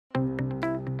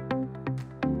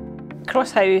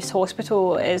Crosshouse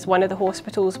Hospital is one of the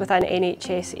hospitals within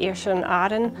NHS Ayrshire and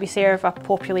Arran. We serve a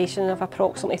population of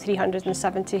approximately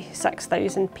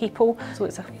 376,000 people, so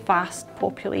it's a vast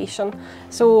population.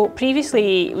 So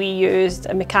previously we used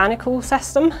a mechanical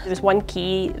system. There was one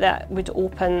key that would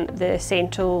open the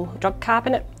central drug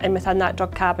cabinet, and within that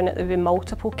drug cabinet there would be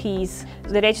multiple keys.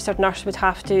 The registered nurse would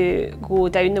have to go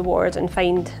down the ward and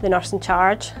find the nurse in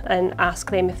charge and ask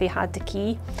them if they had the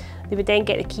key. They would then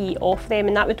get the key off them,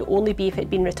 and that would only be if it had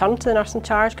been returned to the nurse in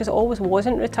charge, because it always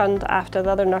wasn't returned after the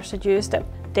other nurse had used it.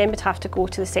 Then would have to go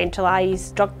to the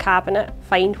centralised drug cabinet,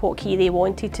 find what key they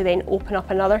wanted to then open up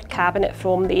another cabinet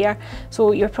from there.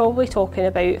 So you're probably talking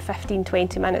about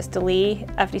 15-20 minutes delay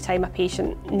every time a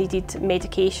patient needed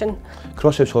medication.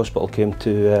 Crosshouse Hospital came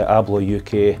to Abloy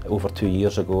UK over 2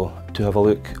 years ago to have a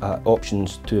look at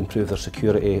options to improve their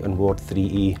security on Ward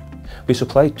 3E. We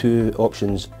supplied two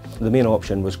options. The main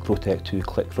option was PROTEC2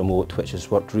 CLIQ remote, which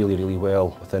has worked really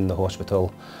well within the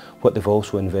hospital. What they've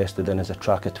also invested in is a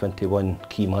Traka21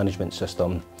 key management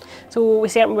system. So we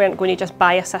certainly weren't going to just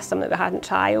buy a system that we hadn't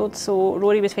trialled, so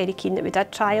Rory was very keen that we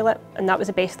did trial it, and that was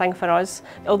the best thing for us.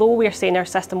 Although we're saying our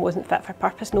system wasn't fit for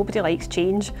purpose, nobody likes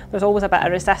change. There's always a bit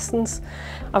of resistance.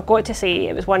 I've got to say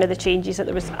it was one of the changes that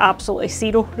there was absolutely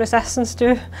zero resistance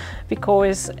to,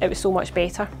 because it was so much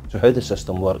better. So how the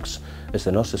system works is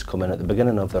the nurses come in at the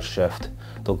beginning of their shift,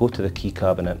 they'll go to the key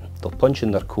cabinet, they'll punch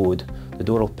in their code, the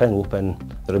door will ping open,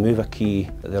 they remove a key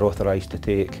that they're authorised to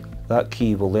take. That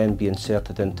key will then be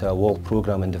inserted into a wall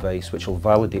programming device which will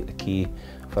validate the key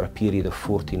for a period of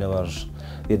 14 hours.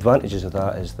 The advantages of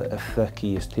that is that if the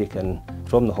key is taken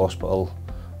from the hospital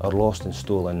or lost and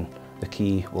stolen, the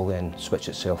key will then switch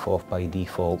itself off by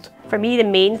default. For me, the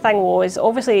main thing was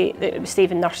obviously that it was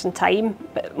saving nursing time,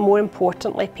 but more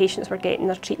importantly, patients were getting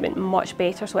their treatment much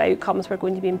better, so outcomes were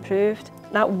going to be improved.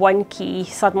 That one key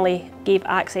suddenly gave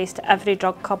access to every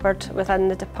drug cupboard within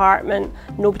the department.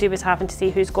 Nobody was having to say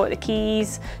who's got the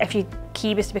keys. If your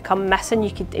key was to become missing,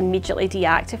 you could immediately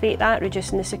deactivate that,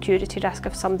 reducing the security risk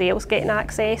of somebody else getting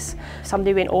access. If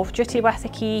somebody went off duty with the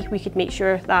key, we could make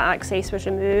sure that access was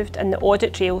removed, and the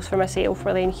audit trails for myself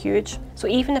were then huge. So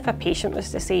even if a patient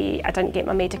was to say, I didn't get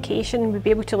my medication, we'd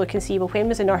be able to look and see, well, when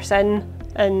was the nurse in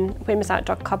and when was that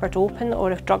drug cupboard open,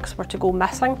 or if drugs were to go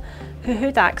missing, who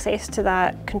had access to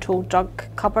that controlled drug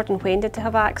cupboard and when did they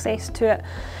have access to it.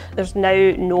 There's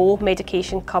now no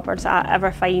medication cupboards that I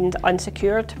ever find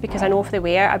unsecured, because I know if they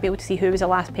were, I'd be able to see who was the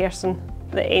last person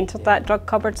that entered that drug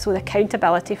cupboard, so the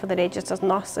accountability for the registered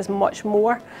nurse is much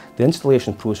more. The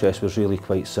installation process was really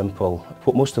quite simple.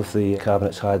 What most of the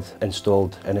cabinets had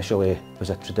installed initially was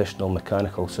a traditional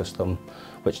mechanical system,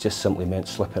 which just simply meant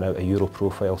slipping out a Euro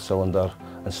profile cylinder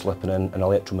and slipping in an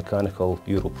electromechanical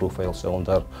Euro profile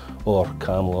cylinder, or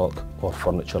cam lock or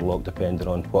furniture lock, depending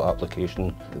on what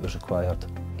application that was required.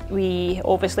 We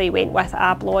obviously went with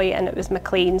Abloy, and it was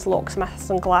McLean's Locksmiths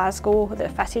in Glasgow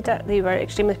that fitted it. They were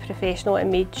extremely professional and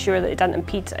made sure that it didn't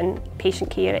impede in patient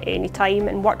care at any time,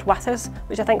 and worked with us,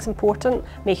 which I think is important,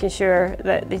 making sure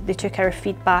that they took our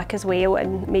feedback as well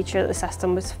and made sure that the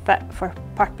system was fit for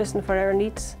purpose and for our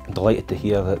needs. I'm delighted to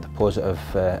hear that the positive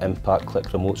impact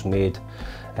CLIQ remotes made,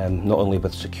 not only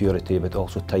with security but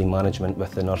also time management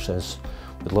with the nurses.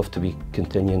 We'd love to be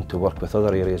continuing to work with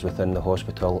other areas within the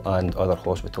hospital and other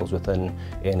hospitals within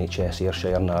NHS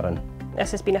Ayrshire and Arran. This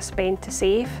has been a spend to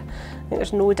save. I think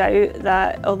there's no doubt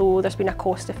that although there's been a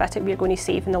cost to fit it, we're going to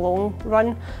save in the long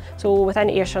run. So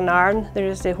within Ayrshire and Arran, there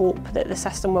is the hope that the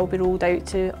system will be rolled out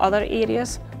to other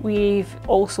areas. We've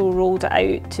also rolled it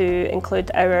out to include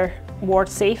our ward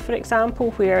safe, for example,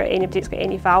 where anybody that's got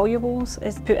any valuables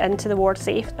is put into the ward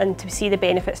safe, and to see the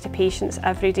benefits to patients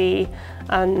every day.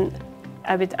 And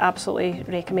I would absolutely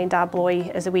recommend Abloy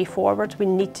as a way forward. We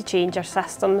need to change our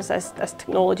systems as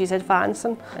technology is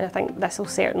advancing, and I think this will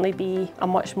certainly be a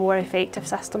much more effective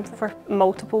system for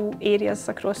multiple areas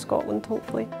across Scotland,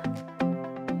 hopefully.